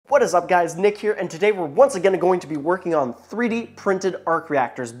What is up guys, Nick here, and today we're once again going to be working on 3D printed arc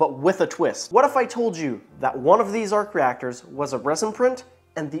reactors, but with a twist. What if I told you that one of these arc reactors was a resin print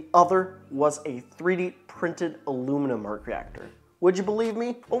and the other was a 3D printed aluminum arc reactor? Would you believe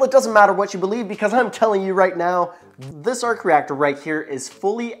me? Well, it doesn't matter what you believe because I'm telling you right now, this arc reactor right here is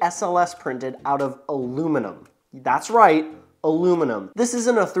fully SLS printed out of aluminum. That's right, aluminum. This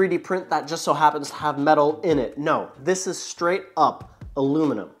isn't a 3D print that just so happens to have metal in it. No, this is straight up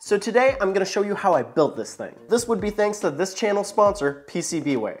aluminum. So today I'm going to show you how I built this thing. This would be thanks to this channel sponsor,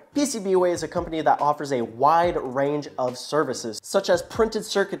 PCBWAY. PCBWAY is a company that offers a wide range of services, such as printed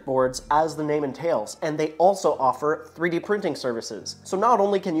circuit boards, as the name entails, and they also offer 3D printing services. So not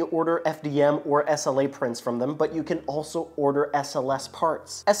only can you order FDM or SLA prints from them, but you can also order SLS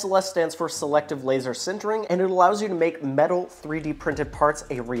parts. SLS stands for selective laser sintering, and it allows you to make metal 3D printed parts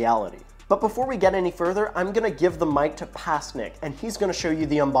a reality. But before we get any further, I'm gonna give the mic to Past Nick, and he's gonna show you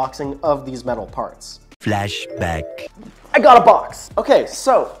the unboxing of these metal parts. Flashback. I got a box! Okay,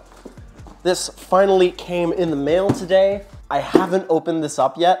 so this finally came in the mail today. I haven't opened this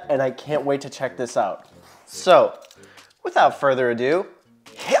up yet, and I can't wait to check this out. So, without further ado,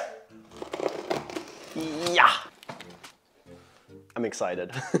 yeah! I'm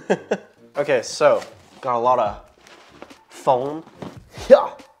excited. Okay, so, got a lot of foam.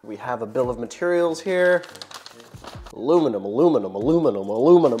 Yeah! We have a bill of materials here. Aluminum, aluminum, aluminum,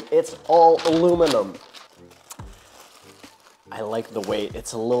 aluminum. It's all aluminum. I like the weight.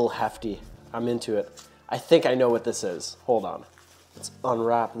 It's a little hefty. I'm into it. I think I know what this is. Hold on. Let's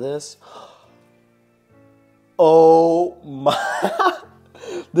unwrap this. Oh my.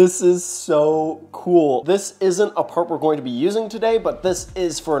 This is so cool. This isn't a part we're going to be using today, but this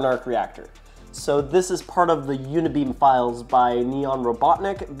is for an arc reactor. So this is part of the Unibeam files by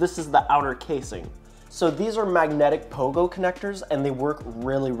Robotnik. This is the outer casing. So these are magnetic pogo connectors and they work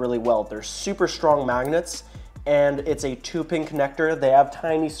really, really well. They're super strong magnets and it's a 2-pin connector. They have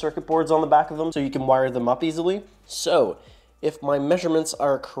tiny circuit boards on the back of them so you can wire them up easily. So if my measurements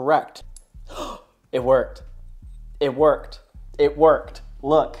are correct, it worked. It worked. It worked.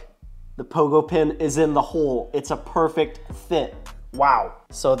 Look, the pogo pin is in the hole. It's a perfect fit. Wow.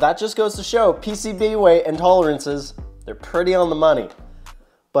 So that just goes to show PCBWAY and tolerances, they're pretty on the money.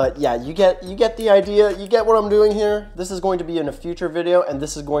 But yeah, you get the idea, you get what I'm doing here. This is going to be in a future video and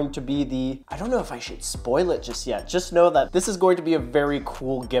this is going to be the, I don't know if I should spoil it just yet. Just know that this is going to be a very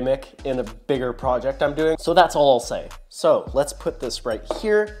cool gimmick in a bigger project I'm doing. So that's all I'll say. So let's put this right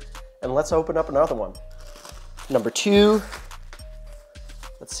here and let's open up another one. Number 2.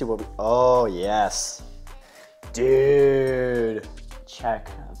 Let's see what we, oh yes. Dude. Check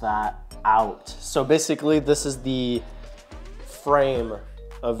that out. So basically this is the frame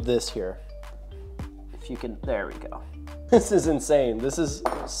of this here. If you can, there we go. This is insane. This is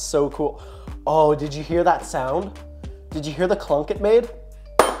so cool. Oh, did you hear that sound? Did you hear the clunk it made?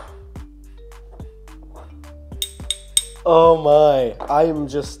 Oh my, I am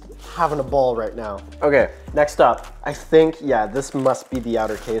just having a ball right now. Okay, next up, I think, yeah, this must be the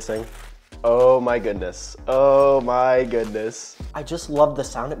outer casing. Oh my goodness. Oh my goodness. I just love the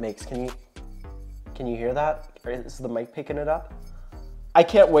sound it makes. Can you hear that? Is the mic picking it up? I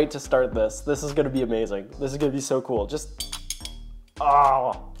can't wait to start this. This is gonna be amazing. This is gonna be so cool. Just,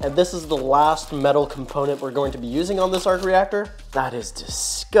 oh. And this is the last metal component we're going to be using on this arc reactor. That is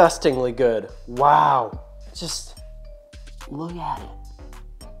disgustingly good. Wow. Just look at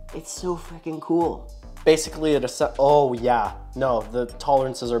it. It's so freaking cool. Basically, oh yeah, no, the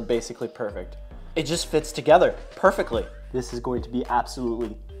tolerances are basically perfect. It just fits together perfectly. This is going to be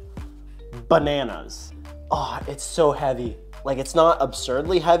absolutely bananas. Oh, it's so heavy. Like, it's not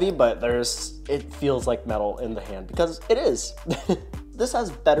absurdly heavy, but it feels like metal in the hand because it is. This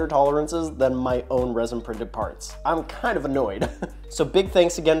has better tolerances than my own resin printed parts. I'm kind of annoyed. So big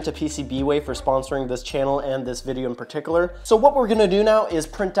thanks again to PCBWAY for sponsoring this channel and this video in particular. So what we're gonna do now is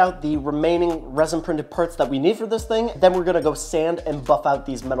print out the remaining resin printed parts that we need for this thing. Then we're gonna go sand and buff out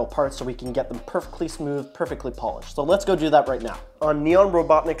these metal parts so we can get them perfectly smooth, perfectly polished. So let's go do that right now. On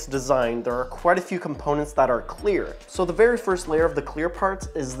Robotnik's design, there are quite a few components that are clear. So the very first layer of the clear parts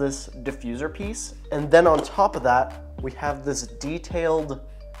is this diffuser piece. And then on top of that, we have this detailed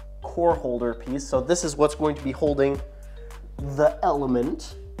core holder piece. So this is what's going to be holding the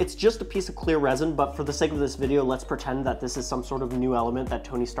element. It's just a piece of clear resin, but for the sake of this video, let's pretend that this is some sort of new element that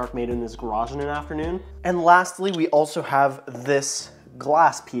Tony Stark made in his garage in an afternoon. And lastly, we also have this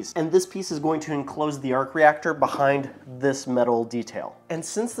glass piece, and this piece is going to enclose the arc reactor behind this metal detail. And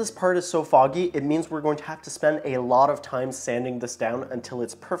since this part is so foggy, it means we're going to have to spend a lot of time sanding this down until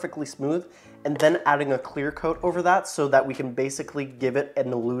it's perfectly smooth and then adding a clear coat over that so that we can basically give it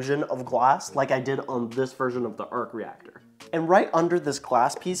an illusion of glass like I did on this version of the arc reactor. And right under this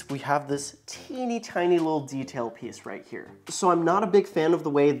glass piece, we have this teeny tiny little detail piece right here. So I'm not a big fan of the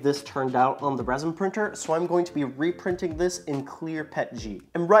way this turned out on the resin printer, so I'm going to be reprinting this in clear PETG.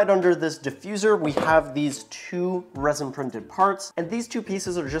 And right under this diffuser, we have these two resin printed parts, and these two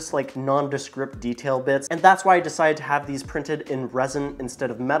pieces are just like nondescript detail bits, and that's why I decided to have these printed in resin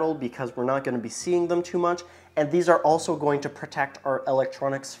instead of metal, because we're not going to be seeing them too much, and these are also going to protect our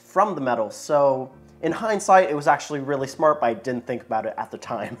electronics from the metal, so in hindsight, it was actually really smart, but I didn't think about it at the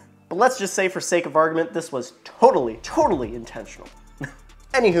time. But let's just say for sake of argument, this was totally intentional.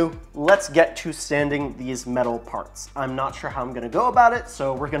 Anywho, let's get to sanding these metal parts. I'm not sure how I'm gonna go about it,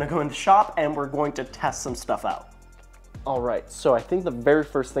 so we're gonna go in the shop and we're going to test some stuff out. All right, so I think the very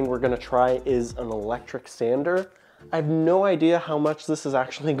first thing we're gonna try is an electric sander. I have no idea how much this is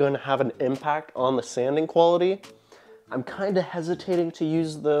actually going to have an impact on the sanding quality. I'm kind of hesitating to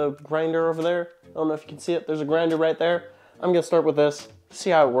use the grinder over there. I don't know if you can see it. There's a grinder right there. I'm gonna start with this,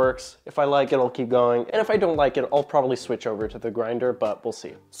 see how it works. If I like it, I'll keep going. And if I don't like it, I'll probably switch over to the grinder, but we'll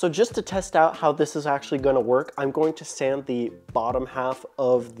see. So just to test out how this is actually gonna work, I'm going to sand the bottom half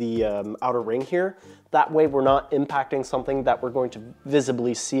of the outer ring here. That way we're not impacting something that we're going to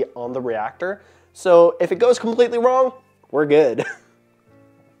visibly see on the reactor. So if it goes completely wrong, we're good.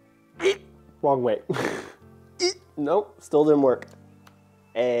 Wrong way. Nope, still didn't work.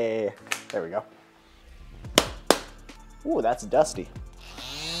 Hey, there we go. Ooh, that's dusty.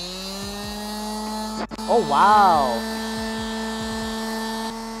 Oh, wow.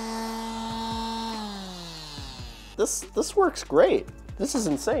 This works great. This is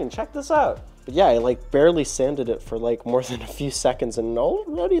insane, check this out. But yeah, I like barely sanded it for like more than a few seconds and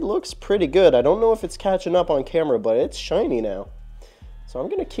already looks pretty good. I don't know if it's catching up on camera, but it's shiny now. So I'm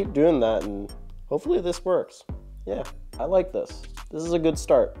gonna keep doing that and hopefully this works. Yeah, I like this. This is a good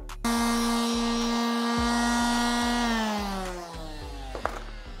start.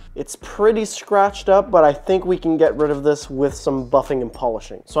 It's pretty scratched up, but I think we can get rid of this with some buffing and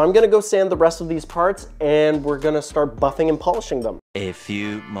polishing. So I'm gonna go sand the rest of these parts and we're gonna start buffing and polishing them. A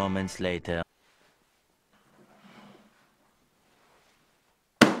few moments later.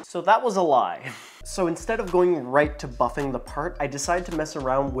 So that was a lie. So instead of going right to buffing the part, I decided to mess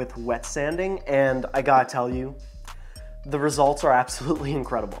around with wet sanding, and I gotta tell you, the results are absolutely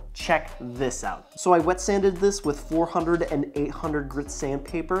incredible. Check this out. So I wet sanded this with 400 and 800 grit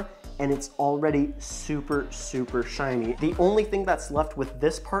sandpaper, and it's already super shiny. The only thing that's left with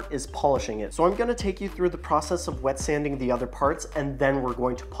this part is polishing it. So I'm gonna take you through the process of wet sanding the other parts, and then we're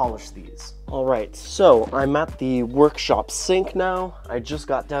going to polish these. All right, so I'm at the workshop sink now. I just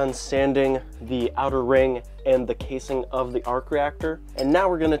got done sanding the outer ring and the casing of the arc reactor. And now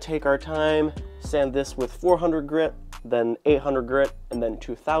we're gonna take our time, sand this with 400 grit, then 800 grit, and then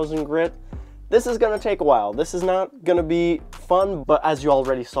 2000 grit. This is gonna take a while. This is not gonna be fun, but as you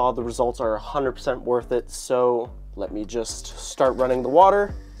already saw, the results are 100% worth it. So let me just start running the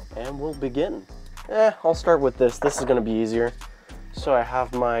water and we'll begin. I'll start with this. This is gonna be easier. So I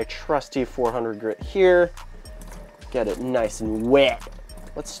have my trusty 400 grit here. Get it nice and wet.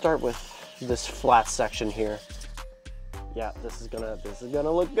 Let's start with this flat section here. Yeah, this is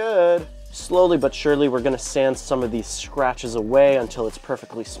gonna look good. Slowly but surely, we're gonna sand some of these scratches away until it's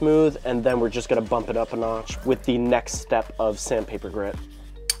perfectly smooth, and then we're just gonna bump it up a notch with the next step of sandpaper grit.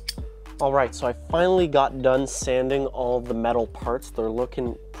 All right, so I finally got done sanding all the metal parts. They're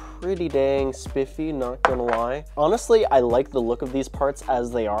looking pretty dang spiffy, not gonna lie. Honestly, I like the look of these parts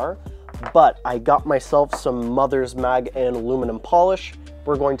as they are, but I got myself some Mother's Mag and aluminum polish.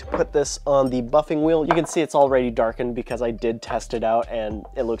 We're going to put this on the buffing wheel. You can see it's already darkened because I did test it out and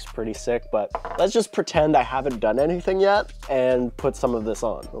it looks pretty sick, but let's just pretend I haven't done anything yet and put some of this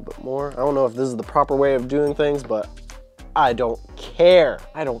on. A little bit more. I don't know if this is the proper way of doing things, but I don't care.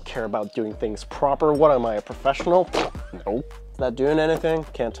 I don't care about doing things proper. What am I, a professional? Nope. Is that doing anything?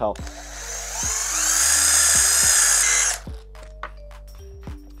 Can't tell.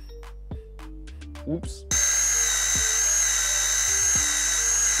 Oops.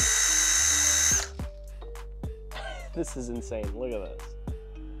 This is insane, look at this.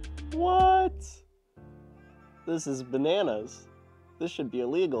 What? This is bananas. This should be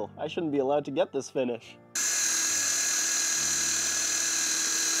illegal. I shouldn't be allowed to get this finish.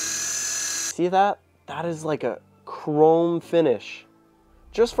 See that? That is like a chrome finish.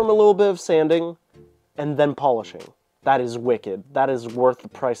 Just from a little bit of sanding and then polishing. That is wicked. That is worth the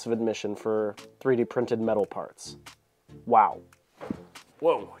price of admission for 3D printed metal parts. Wow.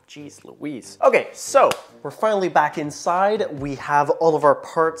 Whoa, geez Louise. Okay, so we're finally back inside. We have all of our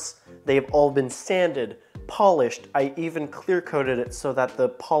parts They've all been sanded, polished. I even clear coated it so that the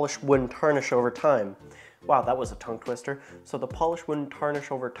polish wouldn't tarnish over time. Wow, that was a tongue twister. So the polish wouldn't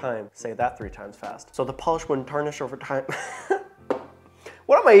tarnish over time. Say that 3 times fast. So the polish wouldn't tarnish over time.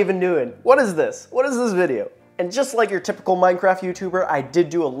 What am I even doing? What is this? What is this video? And just like your typical Minecraft YouTuber, I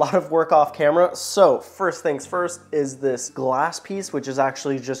did do a lot of work off camera. So first things first is this glass piece, which is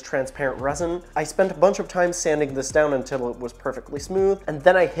actually just transparent resin. I spent a bunch of time sanding this down until it was perfectly smooth. And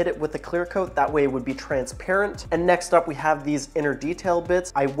then I hit it with a clear coat. That way it would be transparent. And next up we have these inner detail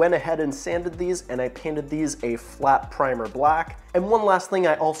bits. I went ahead and sanded these and I painted these a flat primer black. And one last thing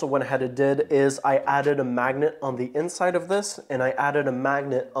I also went ahead and did is I added a magnet on the inside of this and I added a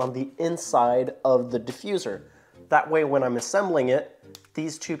magnet on the inside of the diffuser. That way when I'm assembling it,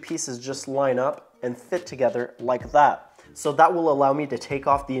 these two pieces just line up and fit together like that. So that will allow me to take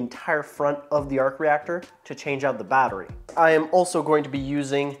off the entire front of the arc reactor to change out the battery. I am also going to be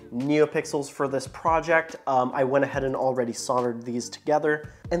using NeoPixels for this project. I went ahead and already soldered these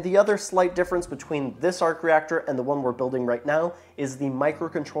together. And the other slight difference between this arc reactor and the one we're building right now is the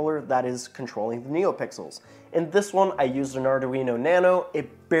microcontroller that is controlling the NeoPixels. In this one, I used an Arduino Nano.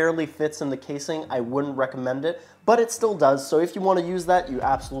 It barely fits in the casing. I wouldn't recommend it, but it still does. So if you want to use that, you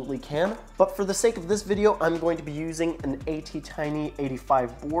absolutely can. But for the sake of this video, I'm going to be using an ATtiny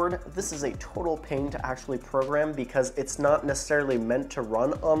 85 board. This is a total pain to actually program because it's not necessarily meant to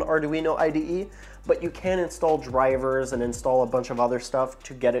run on Arduino IDE, but you can install drivers and install a bunch of other stuff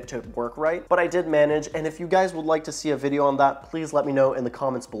to get it to work right. But I did manage, and if you guys would like to see a video on that, please let me know in the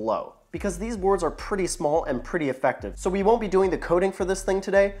comments below, because these boards are pretty small and pretty effective. So we won't be doing the coding for this thing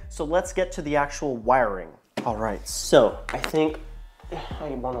today, so let's get to the actual wiring. All right, so I think I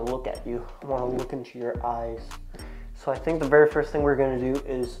want to look at you. I want to look into your eyes. So I think the very first thing we're going to do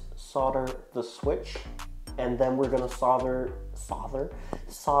is solder the switch, and then we're going to solder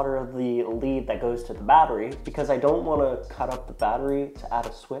the lead that goes to the battery, because I don't want to cut up the battery to add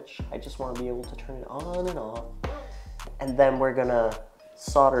a switch. I just want to be able to turn it on and off. And then we're going to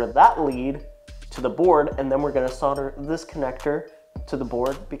solder that lead to the board, and then we're going to solder this connector to the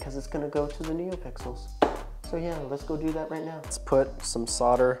board because it's going to go to the NeoPixels. So yeah, let's go do that right now. Let's put some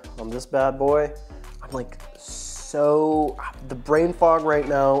solder on this bad boy. I'm like the brain fog right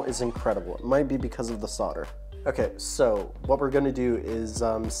now is incredible. It might be because of the solder. Okay, so what we're gonna do is,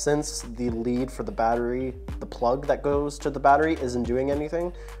 since the lead for the battery, the plug that goes to the battery isn't doing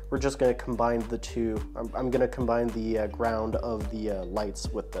anything, we're just gonna combine the two. I'm gonna combine the ground of the lights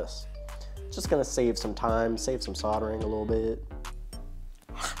with this. Just gonna save some time, save some soldering a little bit.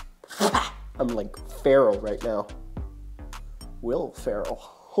 I'm like Pharaoh right now. Will Ferrell.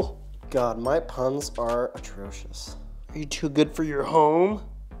 Oh, God, my puns are atrocious. Are you too good for your home?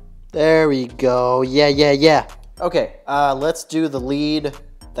 There we go. Yeah. Okay, let's do the lead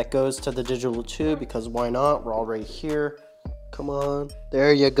that goes to the digital tube, because why not? We're already here. Come on.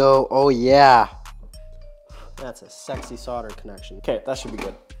 There you go. Oh, yeah. That's a sexy solder connection. Okay, that should be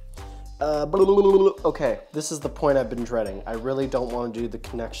good. Okay, this is the point I've been dreading. I really don't want to do the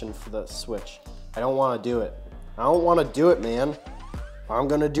connection for the switch. I don't want to do it. I don't want to do it, man. I'm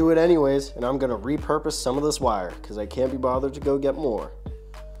going to do it anyways, and I'm going to repurpose some of this wire because I can't be bothered to go get more.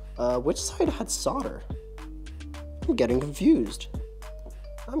 Which side had solder? I'm getting confused.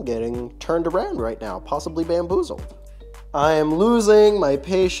 I'm getting turned around right now, possibly bamboozled. I am losing my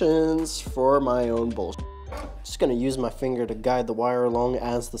patience for my own bullshit. Just gonna use my finger to guide the wire along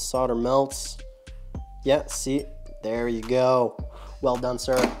as the solder melts. Yeah, see, there you go. Well done,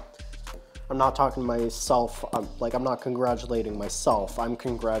 sir. I'm not talking to myself, I'm not congratulating myself, I'm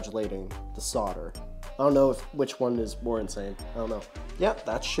congratulating the solder. I don't know which one is more insane, I don't know. Yeah,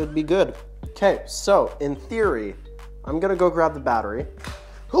 that should be good. Okay, so in theory, I'm gonna go grab the battery.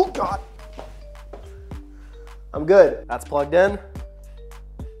 Oh God! I'm good. That's plugged in.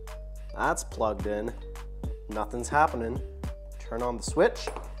 That's plugged in. Nothing's happening. Turn on the switch.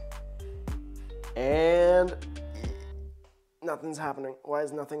 And nothing's happening. Why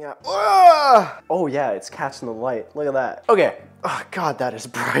is nothing happening? Oh yeah, it's catching the light. Look at that. Okay. Oh God, that is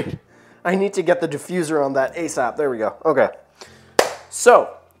bright. I need to get the diffuser on that ASAP. There we go. Okay.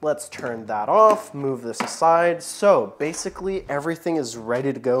 So let's turn that off, move this aside. So basically everything is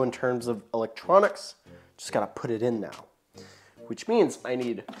ready to go in terms of electronics. Just gotta put it in now. Which means I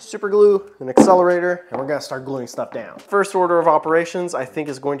need super glue, an accelerator, and we're gonna start gluing stuff down. First order of operations, I think,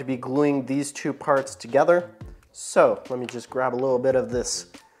 is going to be gluing these two parts together. So let me just grab a little bit of this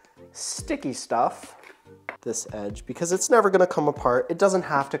sticky stuff, this edge, because it's never gonna come apart. It doesn't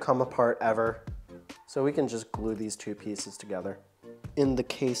have to come apart ever. So we can just glue these two pieces together in the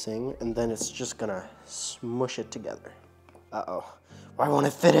casing, and then it's just gonna smush it together. Uh-oh. Why won't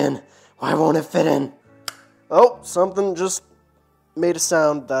it fit in? Why won't it fit in? Oh, something just made a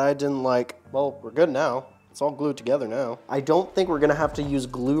sound that I didn't like. Well, we're good now. It's all glued together now. I don't think we're gonna have to use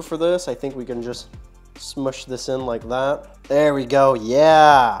glue for this. I think we can just smush this in like that. There we go,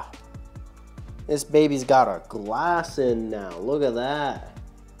 yeah. This baby's got a glass in now, look at that.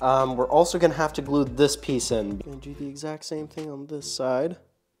 We're also gonna have to glue this piece in. Gonna do the exact same thing on this side.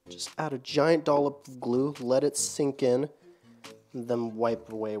 Just add a giant dollop of glue, let it sink in, and then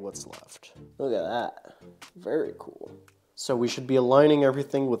wipe away what's left. Look at that, very cool. So we should be aligning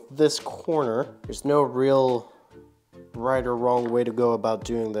everything with this corner. There's no real right or wrong way to go about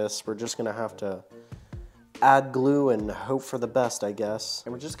doing this. We're just gonna have to add glue and hope for the best, I guess.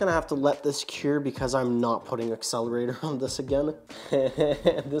 And we're just gonna have to let this cure because I'm not putting accelerator on this again.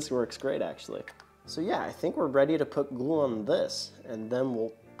 This works great, actually. So yeah, I think we're ready to put glue on this, and then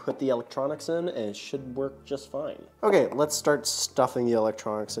we'll put the electronics in and it should work just fine. Okay, let's start stuffing the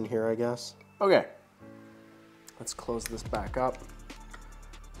electronics in here, I guess. Okay. Let's close this back up,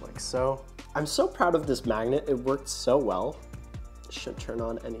 like so. I'm so proud of this magnet, it worked so well. It should turn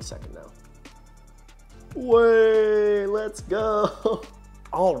on any second now. Way, let's go.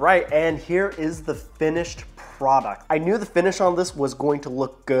 All right, and here is the finished product. I knew the finish on this was going to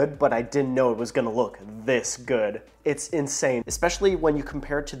look good, but I didn't know it was gonna look this good. It's insane, especially when you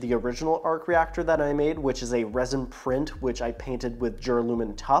compare it to the original arc reactor that I made, which is a resin print, which I painted with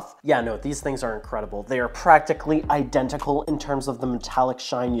Duralumen Tough. Yeah, no, these things are incredible. They are practically identical in terms of the metallic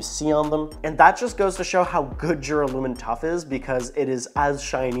shine you see on them. And that just goes to show how good Duralumen Tough is, because it is as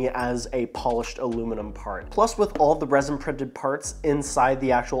shiny as a polished aluminum part. Plus, with all the resin printed parts inside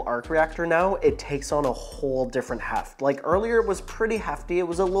the actual arc reactor now, it takes on a whole different heft. Like earlier, it was pretty hefty. It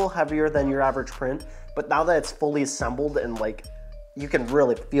was a little heavier than your average print, but now that it's fully assembled and like, you can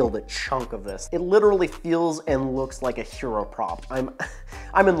really feel the chunk of this. It literally feels and looks like a hero prop.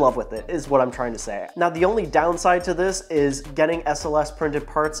 I'm in love with it, is what I'm trying to say. Now, the only downside to this is getting SLS printed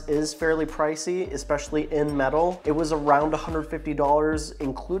parts is fairly pricey, especially in metal. It was around $150,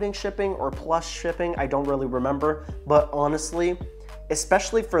 including shipping or plus shipping. I don't really remember, but honestly,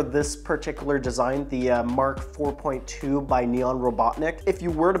 especially for this particular design, the Mark 4.2 by Neon Robotnik. If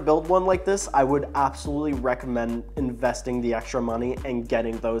you were to build one like this, I would absolutely recommend investing the extra money and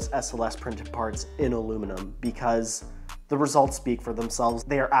getting those SLS printed parts in aluminum, because the results speak for themselves.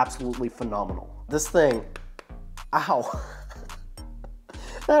 They are absolutely phenomenal. This thing, ow.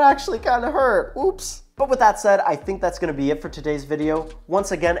 That actually kind of hurt, oops. But with that said, I think that's gonna be it for today's video.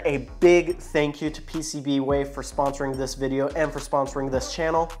 Once again, a big thank you to PCBWAY for sponsoring this video and for sponsoring this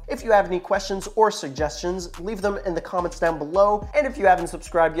channel. If you have any questions or suggestions, leave them in the comments down below. And if you haven't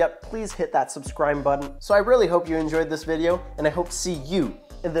subscribed yet, please hit that subscribe button. So I really hope you enjoyed this video, and I hope to see you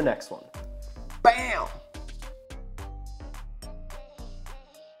in the next one. Bam!